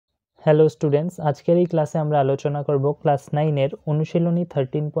Hello students, আজকের এই ক্লাসে আমরা আলোচনা করব ক্লাস 9-এর অনুশীলনী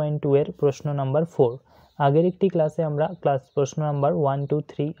 13.2 এর প্রশ্ন নাম্বার 4। আগের একটি ক্লাসে আমরা প্রশ্ন নাম্বার 1, 2,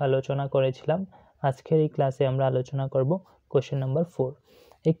 3 আলোচনা করেছিলাম। আজকের এই ক্লাসে আমরা আলোচনা করব কোশ্চেন নাম্বার 4।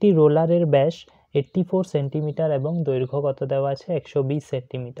 একটি রোলারের ব্যাস 84 সেন্টিমিটার এবং দৈর্ঘ্য কত দেওয়া আছে 120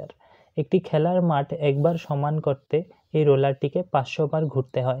 সেন্টিমিটার। একটি খেলার মাঠ একবার সমান করতে এই রোলারটিকে 500 বার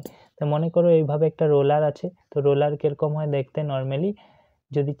ঘুরতে হয়। তো মনে করো এইভাবে একটা রোলার আছে, তো রোলার কিরকম হয় দেখতে নর্মালি,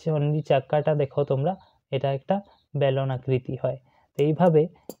 যদি চাকাটা দেখো তোমরা, এটা একটা বেলন আকৃতি হয়। তো এইভাবে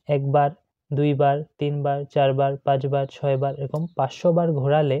একবার, দুইবার, তিনবার, চারবার, পাঁচবার, ছয়বার এরকম 500 বার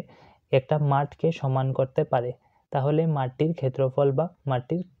ঘোরালে একটা মাঠকে সমান করতে পারে। তাহলে মাঠটির ক্ষেত্রফল বা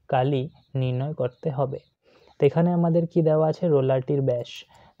মাঠটির কালি নির্ণয় করতে হবে। তো এখানে আমাদের কি দেওয়া আছে, রোলারটির ব্যাস।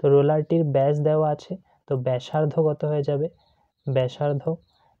 তো রোলারটির ব্যাস দেওয়া আছে, তো ব্যাসার্ধ কত হয়ে যাবে, ব্যাসার্ধ,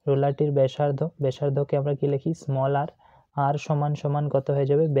 রোলারটির ব্যাসার্ধকে আমরা কি লিখি, স্মল আর। আর সমান সমান কত হয়ে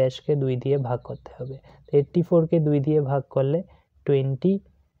যাবে, ব্যাসকে 2 দিয়ে ভাগ করতে হবে। 84কে 2 দিয়ে ভাগ করলে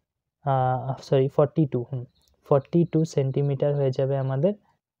 42 সেন্টিমিটার হয়ে যাবে আমাদের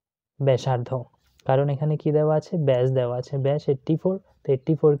ব্যাসার্ধ। কারণ এখানে কি দেওয়া আছে, ব্যাস দেওয়া আছে, ব্যাস 84। তো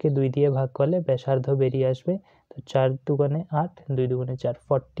 84কে 2 দিয়ে ভাগ করলে ব্যাসার্ধ বেরিয়ে আসবে। তো 4 দুগুণে 8, 2 দুগুণে 4,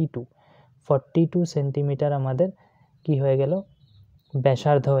 42 সেন্টিমিটার আমাদের কি হয়ে গেল,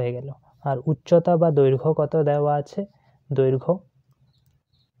 ব্যাসার্ধ হয়ে গেল। আর উচ্চতা বা দৈর্ঘ্য কত দেওয়া আছে, দৈর্ঘ্য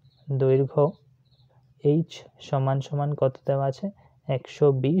h সমান সমান কত দেওয়া আছে,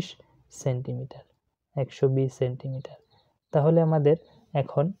 120 সেন্টিমিটার, 120 সেন্টিমিটার। তাহলে আমাদের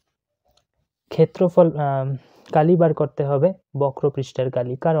এখন ক্ষেত্রফল কালি বার করতে হবে, বক্রপৃষ্ঠের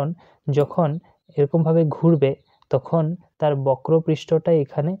কালি। কারণ যখন এরকমভাবে ঘুরবে তখন তার বক্রপৃষ্ঠটা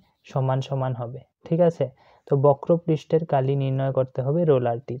এখানে সমান সমান হবে, ঠিক আছে। তো বক্রপৃষ্ঠের কালি নির্ণয় করতে হবে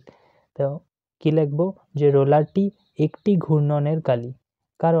রোলারটির। তো কি লিখবো, যে রোলারটি একটি ঘূর্ণনের কালি।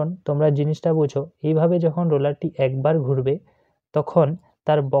 কারণ তোমরা জিনিসটা বুঝো, এইভাবে যখন রোলারটি একবার ঘুরবে তখন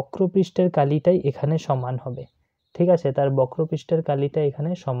তার বক্রপৃষ্ঠের কালিটাই এখানে সমান হবে, ঠিক আছে, তার বক্রপৃষ্ঠের কালিটা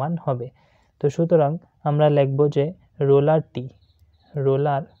এখানে সমান হবে। তো সুতরাং আমরা লিখব যে রোলারটি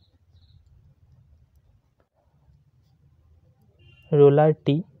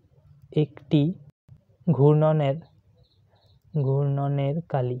একটি ঘূর্ণনের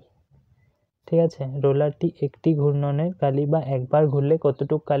কালি, ঠিক আছে। রোলারটি একটি ঘূর্ণনের কালি, বা একবার ঘুরলে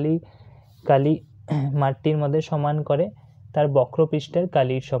কতটুকু কালি মাঠটির মধ্যে সমান করে, তার বক্রপৃষ্ঠের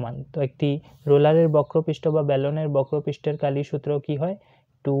কালির সমান। তো একটি রোলারের বক্রপৃষ্ঠ বা বেলনের বক্রপৃষ্ঠের কালির সূত্র কি হয়,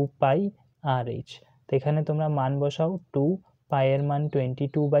 2πRh। তো এখানে তোমরা মান বসাও, 2π এর মান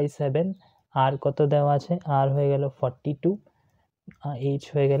 22/7, আর কত দেওয়া আছে, আর হয়ে গেল 42, h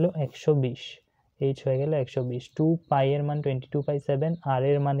হয়ে গেল 120, 2π এর মান 22/7, আর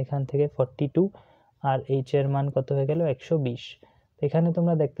এর মান এখান থেকে 42, আর h এর মান কত হয়ে গেল 120। এখানে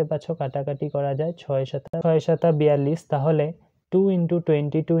তোমরা দেখতে পাচ্ছ কাটাকাটি করা যায়, 6 7 42। তাহলে 2 ×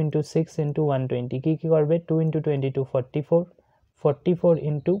 22 × 6 × 120 কি করবে, 2 × 22 44, 44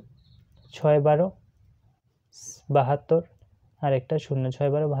 × 6 12 72, আর একটা 0, 6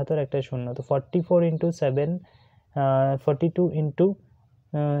 12 72, একটা 0। তো 44 × 7 42 ×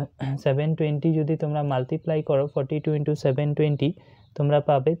 720 যদি তোমরা মাল্টিপ্লাই করো, 42 × 720 তোমরা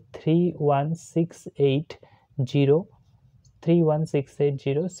পাবে 31680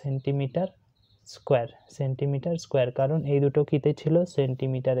 সেন্টিমিটার স্কোয়ার। কারণ এই দুটো কিতে ছিল,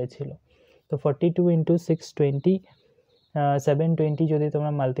 সেন্টিমিটারে ছিল। তো 42 × 620 720 যদি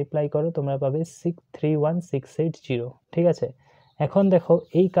তোমরা মাল্টিপ্লাই করো তোমরা পাবে 31680, ঠিক আছে। এখন দেখো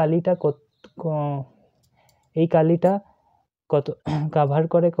এই কালিটা কত কাভার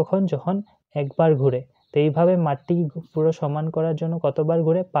করে, কখন, যখন একবার ঘুরে। তো এইভাবে মাঠটি পুরো সমান করার জন্য কতবার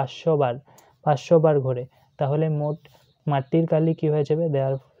ঘুরে, 500 বার ঘুরে। তাহলে মোট মাঠটির কালি কি হয়ে যাবে,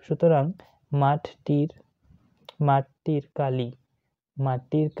 দেওয়ার। সুতরাং মাঠটির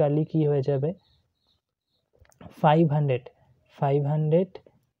কালি কি হয়ে যাবে, 500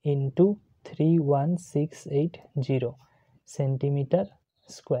 × 31680 সেন্টিমিটার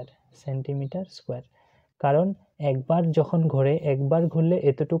স্কোয়ার। কারণ একবার যখন একবার ঘুরলে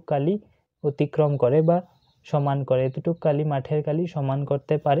এতটুক কালি অতিক্রম করে বা সমান করে, এতটুক কালি মাঠের কালি সমান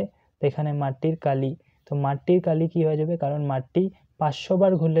করতে পারে। তো এখানে মাঠটির কালি কি হয়ে যাবে, কারণ মাঠটি 500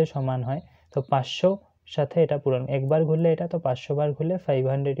 বার ঘুরলে সমান হয়। তো 500 সাথে এটা পূরণ, একবার ঘুরলে এটা, তো 500 বার ঘুরলে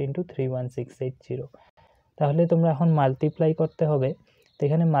 500 × 31680। তাহলে তোমরা এখন মাল্টিপ্লাই করতে হবে। তো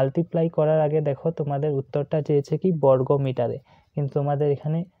এখানে মাল্টিপ্লাই করার আগে দেখো তোমাদের উত্তরটা চেয়েছে কি বর্গ মিটারে, কিন্তু তোমাদের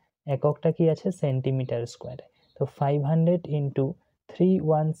এখানে এককটা কি আছে, সেন্টিমিটার স্কোয়ারে। তো 500 ×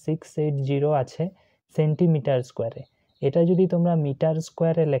 31680 আছে সেন্টিমিটার স্কোয়ারে। এটা যদি তোমরা মিটার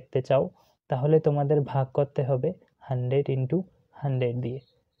স্কোয়ারে লিখতে চাও তাহলে তোমাদের ভাগ করতে হবে 100 × 100 দিয়ে।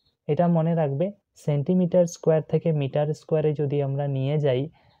 এটা মনে রাখবে, সেন্টিমিটার স্কোয়ার থেকে মিটার স্কোয়ারে যদি আমরা নিয়ে যাই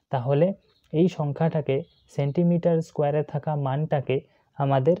তাহলে এই সংখ্যাটাকে সেন্টিমিটার স্কোয়ারে থাকা মানটাকে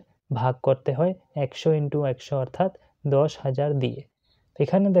আমাদের ভাগ করতে হয় 100 ইন্টু 100 অর্থাৎ 10,000 দিয়ে।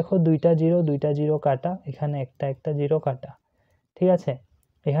 এখানে দেখো দুইটা জিরো কাটা, এখানে একটা জিরো কাটা, ঠিক আছে।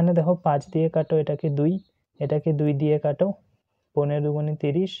 এখানে দেখো 5 দিয়ে কাটো, এটাকে 2, এটাকে 2 দিয়ে কাটো, 15 দুগুণে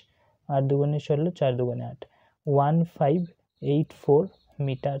 30, 8 দুগুণে 16, 4 দুগুণে 8, 1584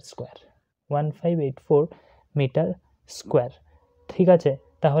 মিটার স্কোয়ার, 1584 মিটার স্কোয়ার, ঠিক আছে।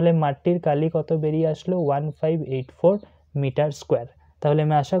 তাহলে মাটির কালি কত বেরিয়ে আসলো? 1584 মিটার স্কোয়ার। তাহলে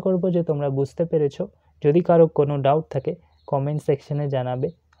আমি আশা করব যে তোমরা বুঝতে পেরেছো। যদি কারো কোনো ডাউট থাকে কমেন্ট সেকশনে জানাবে,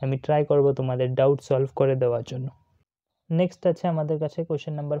 আমি ট্রাই করব তোমাদের ডাউট সলভ করে দেওয়ার জন্য। নেক্সট আছে আমাদের কাছে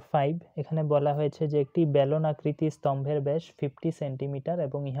কোশ্চেন নাম্বার 5। এখানে বলা হয়েছে যে একটি বেলন আকৃতি স্তম্ভের ব্যাস 50 সেন্টিমিটার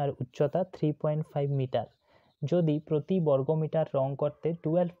এবং ইহার উচ্চতা 3.5 মিটার। যদি প্রতি বর্গমিটার রং করতে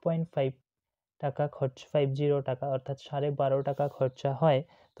 12.5 টাকা খরচ 50 টাকা অর্থাৎ 12.5 টাকা খরচা হয়,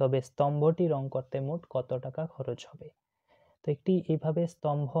 তবে স্তম্ভটি রং করতে মোট কত টাকা খরচ হবে? তো একটি এইভাবে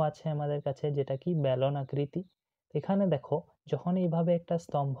স্তম্ভ আছে আমাদের কাছে, যেটা কি বেলন আকৃতি। এখানে দেখো, যখন এইভাবে একটা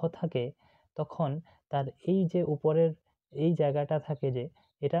স্তম্ভ থাকে তখন তার এই যে উপরের এই জায়গাটা থাকে, যে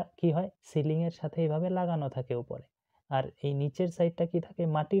এটা কি হয়, সিলিং এর সাথে এইভাবে লাগানো থাকে উপরে, আর এই নিচের সাইডটা কি থাকে,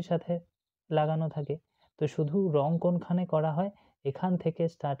 মাটির সাথে লাগানো থাকে। তো শুধু রং কোনখানে করা হয়? এখান থেকে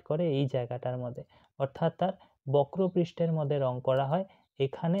স্টার্ট করে এই জায়গাটার মধ্যে, অর্থাৎ তার বক্রপৃষ্ঠের মধ্যে রং করা হয়,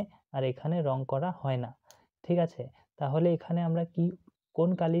 এখানে আর এখানে রং করা হয় না, ঠিক আছে। তাহলে এখানে আমরা কি কোন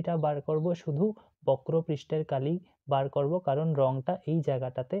কালিটা বার করব? শুধু বক্রপৃষ্ঠের কালি বার করব, কারণ রংটা এই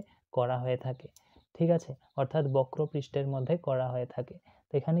জায়গাটাতে করা হয়ে থাকে, ঠিক আছে, অর্থাৎ বক্রপৃষ্ঠের মধ্যে করা হয়ে থাকে।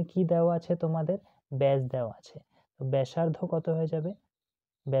 তো এখানে কি দেওয়া আছে তোমাদের? ব্যাস দেওয়া আছে। তো ব্যাসার্ধ কত হয়ে যাবে?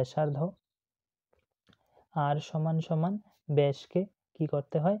 ব্যাসার্ধ আর সমান সমান ব্যাসকে কি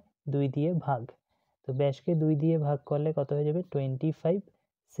করতে হয়? 2 দিয়ে ভাগ। তো ব্যাসকে 2 দিয়ে ভাগ করলে কত হয়ে যাবে? 25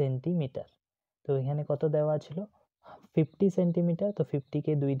 সেন্টিমিটার। তো এখানে কত দেওয়া ছিল? 50 সেন্টিমিটার। তো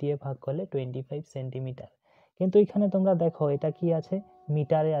 50কে 2 দিয়ে ভাগ করলে 25 সেন্টিমিটার। কিন্তু এখানে তোমরা দেখো এটা কি আছে?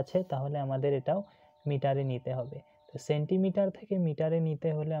 মিটারে আছে, তাহলে আমাদের এটাও মিটারে নিতে হবে। তো সেন্টিমিটার থেকে মিটারে নিতে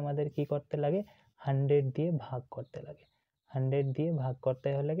হলে আমাদের কি করতে লাগে? 100 দিয়ে ভাগ করতে লাগে। 100 দিয়ে ভাগ করতে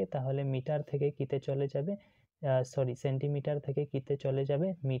হলে তাহলে মিটার থেকে কিতে চলে যাবে, সেন্টিমিটার থেকে কিতে চলে যাবে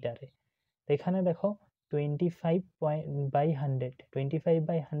মিটারে। এখানে দেখো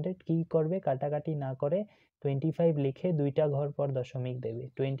 25/100 কি করবে? কাটাকাটি না করে 25 লিখে দুইটা ঘর পর দশমিক দেবে,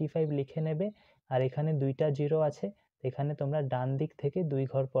 25 লিখে নেবে। আর এখানে দুইটা জিরো আছে, এখানে তোমরা ডান দিক থেকে 2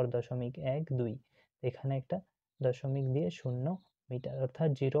 ঘর পর দশমিক 1 2, এখানে একটা দশমিক দিয়ে 0 মিটার, অর্থাৎ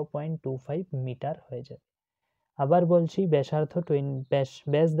 0.25 মিটার হয়ে যাবে। আবার বলছি, ব্যাসার্ধ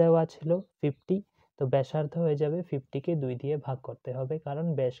ব্যাস দেওয়া ছিল 50, তো ব্যাসার্ধ হয়ে যাবে 50কে 2 দিয়ে ভাগ করতে হবে, কারণ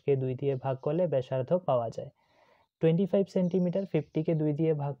ব্যাসকে 2 দিয়ে ভাগ করলে ব্যাসার্ধ পাওয়া যায়। 25 সেন্টিমিটার 50কে 2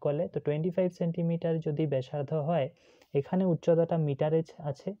 দিয়ে ভাগ করলে, তো 25 সেন্টিমিটার যদি ব্যাসার্ধ হয়, এখানে উচ্চতাটা মিটারে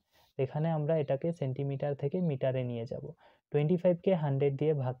আছে, এখানে আমরা এটাকে সেন্টিমিটার থেকে মিটারে নিয়ে যাব। 25কে 100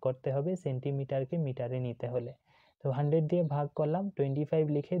 দিয়ে ভাগ করতে হবে সেন্টিমিটারকে মিটারে নিতে হলে। তো 100 দিয়ে ভাগ করলাম, 25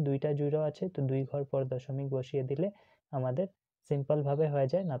 লিখে দুইটা জিরো আছে, তো 2 ঘর পর দশমিক বসিয়ে দিলে আমাদের সিম্পল ভাবে হয়ে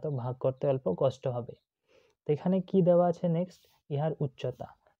যায়, না তো ভাগ করতে অল্প কষ্ট হবে। তো এখানে কি দেওয়া আছে নেক্সট? ইহার উচ্চতা।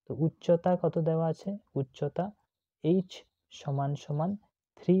 তো উচ্চতা কত দেওয়া আছে? উচ্চতা h সমান সমান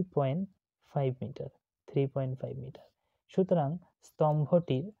 3.5 মিটার, 3.5 মিটার। সুতরাং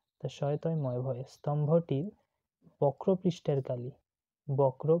স্তম্ভটির, তো শয়তময় ভয়ে, স্তম্ভটির বক্রপৃষ্ঠের কালি,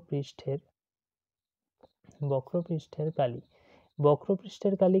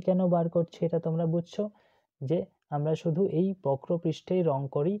 বক্রপৃষ্ঠের কালি কেন বার করছি এটা তোমরা বুঝছো? যে আমরা শুধু এই বক্রপৃষ্ঠেই রং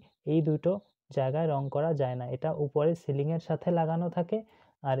করি, এই দুটো জায়গায় রং করা যায় না, এটা উপরে সিলিং এর সাথে লাগানো থাকে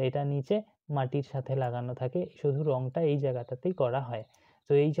আর এটা নিচে মাটির সাথে লাগানো থাকে, শুধু রংটা এই জায়গাটাতেই করা হয়।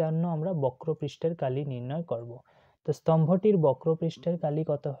 তো এই জন্য আমরা বক্রপৃষ্ঠের কালি নির্ণয় করব। তো স্তম্ভটির বক্রপৃষ্ঠের কালি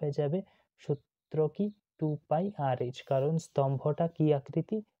কত হয়ে যাবে? সূত্র কি? 2πRh, কারণ স্তম্ভটা কি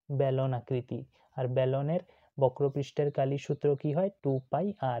আকৃতি? বেলন আকৃতি, আর বেলনের বক্রপৃষ্ঠের কালি সূত্র কি হয়?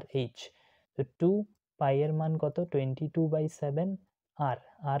 2πRh। তো 2π এর মান কত? 22/7।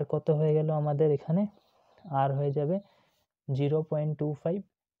 আর কত হয়ে গেল আমাদের এখানে? আর হয়ে যাবে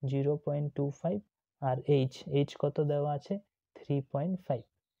 0.25 আর h কত দেওয়া আছে? 3.5।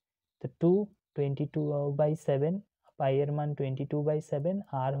 তো 22/7, পাই এর মান 22/7,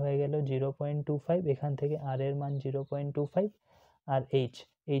 আর হয়ে গেল 0.25, এখান থেকে আর এর মান 0.25, আর h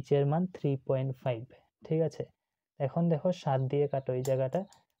এর মান 3.5, ঠিক আছে। এখন দেখো 7 দিয়ে কাটো এই জায়গাটা।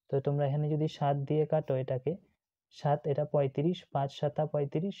 তো তোমরা এখানে যদি 7 দিয়ে কাটো এটাকে, 7 এটা 35, 5 7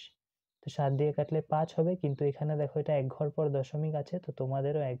 35, তো 7 দিয়ে কাটলে 5 হবে, কিন্তু এখানে দেখো এটা এক ঘর পর দশমিক আছে, তো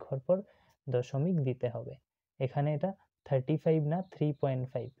তোমাদেরও এক ঘর পর দশমিক দিতে হবে। এখানে এটা 35 না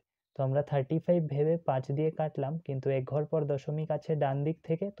 3.5, তো আমরা 35 ভেবে 5 দিয়ে কাটলাম, কিন্তু এক ঘর পর দশমিক আছে ডান দিক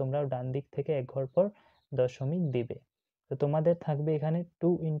থেকে, তোমরাও ডান দিক থেকে এক ঘর পর দশমিক দিবে। তো তোমাদের থাকবে এখানে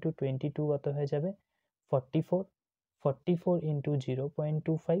 2 × 22 কত হয়ে যাবে 44, 44 ×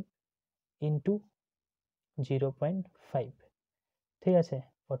 0.25 ইন্টু 0.5, ঠিক আছে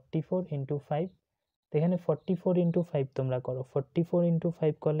 44 × 5। এখানে 44 × 5 তোমরা করো, 44 ×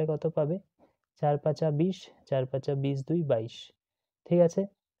 5 করলে কত পাবে 4 × 5 = 20, 4 × 5 = 20, 2 = 22, ঠিক আছে।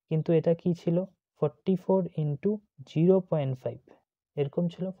 কিন্তু এটা কি ছিল 44 × 0.5, এরকম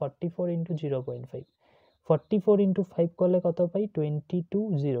ছিল 44 × 0.5, 44 × 5 করলে কত পাই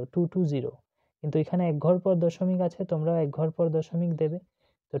 220, কিন্তু এখানে এক ঘর পর দশমিক আছে, তোমরাও এক ঘর পর দশমিক দেবে,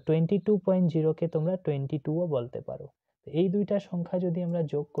 তো 22.0 কে তোমরা 22ও বলতে পারো। এই দুইটা সংখ্যা যদি আমরা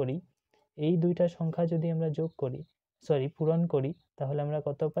যোগ করি, এই দুইটা সংখ্যা যদি আমরা যোগ করি পূরণ করি, তাহলে আমরা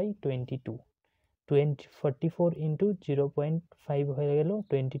কত পাই 22, 44 × 0.5 হয়ে গেল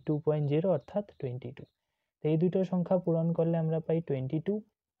 22.0 অর্থাৎ 22। তো এই দুটো সংখ্যা পূরণ করলে আমরা পাই 22,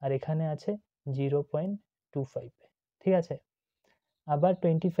 আর এখানে আছে 0.25, ঠিক আছে। আবার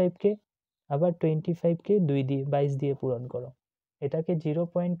 25কে 2 দিয়ে 22 দিয়ে পূরণ করো। এটাকে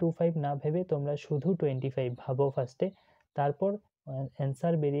 0.25 না ভেবে তোমরা শুধু 25 ভাবো ফার্স্টে, তারপর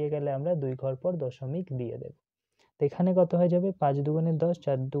অ্যান্সার বেরিয়ে গেলে আমরা 2 ঘর পর দশমিক দিয়ে দেব। তো এখানে কত হয়ে যাবে 5 × 2 = 10,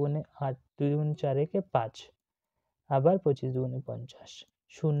 4 × 2 = 8, 2 × 4 = 5, আবার 25 × 2 = 50,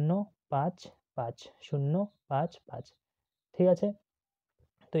 0 5 5 0 5 5, ঠিক আছে।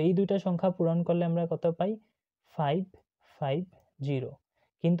 তো এই দুইটা সংখ্যা পূরণ করলে আমরা কত পাই 550,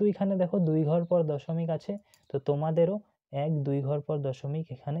 কিন্তু এখানে দেখো 2 ঘর পর দশমিক আছে, তো তোমাদেরও 2 ঘর পর দশমিক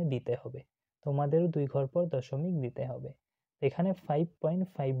এখানে দিতে হবে, তোমাদেরও 2 ঘর পর দশমিক দিতে হবে। এখানে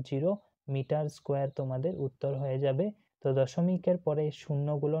 5.50 মিটার স্কোয়ার তোমাদের উত্তর হয়ে যাবে। তো দশমিকের পরে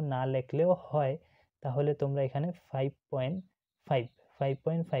শূন্যগুলো না লিখলেও হয়, তাহলে তোমরা এখানে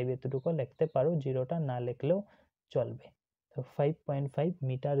 5.5 এতটুকু লিখতে পারো, জিরোটা না লিখলেও চলবে। তো 5.5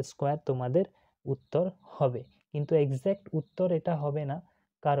 মিটার স্কোয়ার তোমাদের উত্তর হবে, কিন্তু এক্সাক্ট উত্তর এটা হবে না,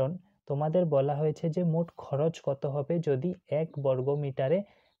 কারণ তোমাদের বলা হয়েছে যে মোট খরচ কত হবে যদি 1 বর্গ মিটারে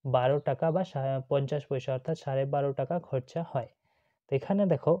 12 টাকা বা 50 পয়সা অর্থাৎ 12.5 টাকা খরচা হয়। তো এখানে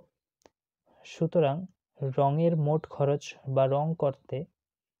দেখো, সুতরাং রঙের মোট খরচ বা রং করতে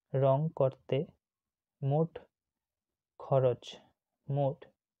মোট খরচ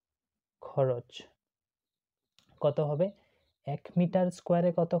কত হবে 1 মিটার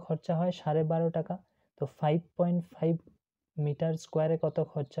স্কোয়ারে কত খরচা হয় 12.5 টাকা, তো 5.5 মিটার স্কোয়ারে কত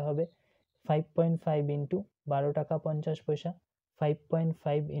খরচা হবে 5.5 × 12 টাকা 50 পয়সা,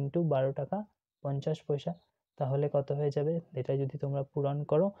 5.5 × 12 টাকা 50 পয়সা, তাহলে কত হয়ে যাবে, এটা যদি তোমরা পূরণ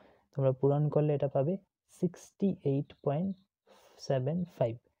করো, তোমরা পূরণ করলে এটা পাবে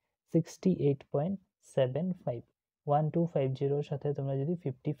 68.75, 68.75, 1250 এর সাথে তোমরা যদি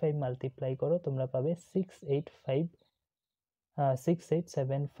 55 মাল্টিপ্লাই করো, তোমরা পাবে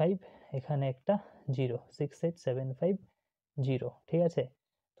 6875, এখানে একটা 0, 6875, ঠিক আছে।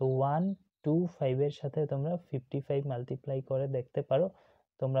 তো 125 এর সাথে তোমরা 55 মাল্টিপ্লাই করে দেখতে পারো,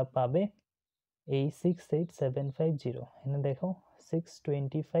 তোমরা পাবে এই 68750। এখানে দেখো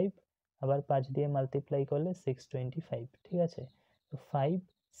 625, আবার 5 দিয়ে মাল্টিপ্লাই করলে 625, ঠিক আছে। তো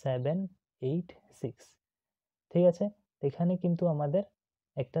 5786, ঠিক আছে। এখানে কিন্তু আমাদের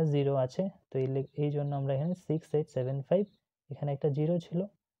একটা 0 আছে, তো এই জন্য আমরা এখানে 6875, এখানে একটা 0 ছিল,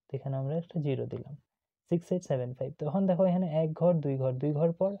 তো এখানে আমরা একটা 0 দিলাম 6875। তখন দেখো এখানে 1 ঘর 2 ঘর 2 ঘর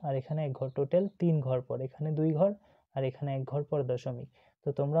পর, আর এখানে 1 ঘর, টোটাল 3 ঘর পর, এখানে 2 ঘর আর এখানে 1 ঘর পর দশমিক, তো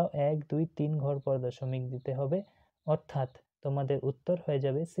তোমরাও 1 2 3 ঘর পর দশমিক দিতে হবে, অর্থাৎ তোমাদের উত্তর হয়ে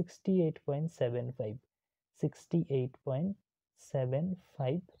যাবে 68.75,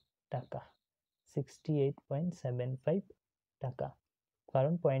 68.75 টাকা, 68.75 টাকা,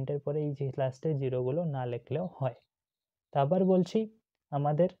 কারণ পয়েন্টের পরে এই যে লাস্টের জিরোগুলো না লিখলেও হয়। তো আবার বলছি,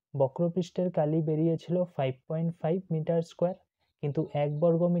 আমাদের বক্রপৃষ্ঠের কালি বেরিয়েছিল 5.5 মিটার স্কোয়ার, কিন্তু 1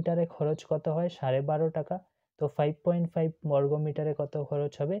 বর্গ মিটারে খরচ কত হয় 12.5 টাকা, তো 5.5 বর্গ মিটারে কত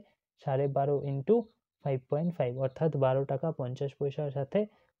খরচ হবে 12.5 × 5.5, অর্থাৎ 12 টাকা 50 পয়সার সাথে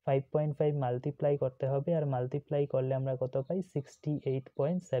 5.5 মাল্টিপ্লাই করতে হবে, আর মাল্টিপ্লাই করলে আমরা কত পাই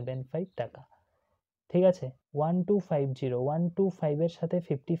 68.75 টাকা, ঠিক আছে। 1250 এর সাথে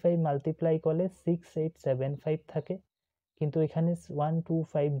 55 মাল্টিপ্লাই করলে 6875 থাকে, কিন্তু এখানে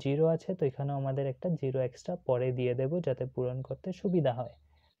 1250 আছে, তো এখানেও আমাদের একটা 0 এক্সট্রা পরে দিয়ে দেব যাতে পূরণ করতে সুবিধা হয়।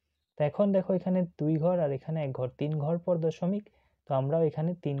 তো এখন দেখো এখানে 2 ঘর আর এখানে 1 ঘর, 3 ঘর পর দশমিক, তো আমরাও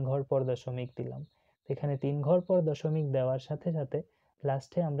এখানে 3 ঘর পর দশমিক দিলাম। এখানে 3 ঘর পর দশমিক দেওয়ার সাথে সাথে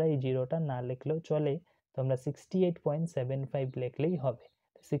লাস্টে আমরা এই জিরোটা না লিখলেও চলে, তো আমরা 68.75 লিখলেই হবে।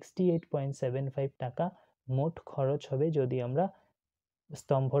 68.75 টাকা মোট খরচ হবে যদি আমরা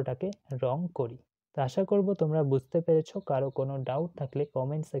স্তম্ভটাকে রং করি। তো আশা করব তোমরা বুঝতে পেরেছো। কারো কোনো ডাউট থাকলে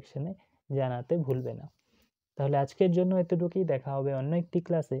কমেন্ট সেকশনে জানাতে ভুলবে না। তাহলে আজকের জন্য এতটুকুই, দেখা হবে অন্য একটি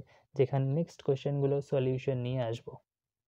ক্লাসে যেখানে নেক্সট কোশ্চেনগুলো সলিউশন নিয়ে আসবো।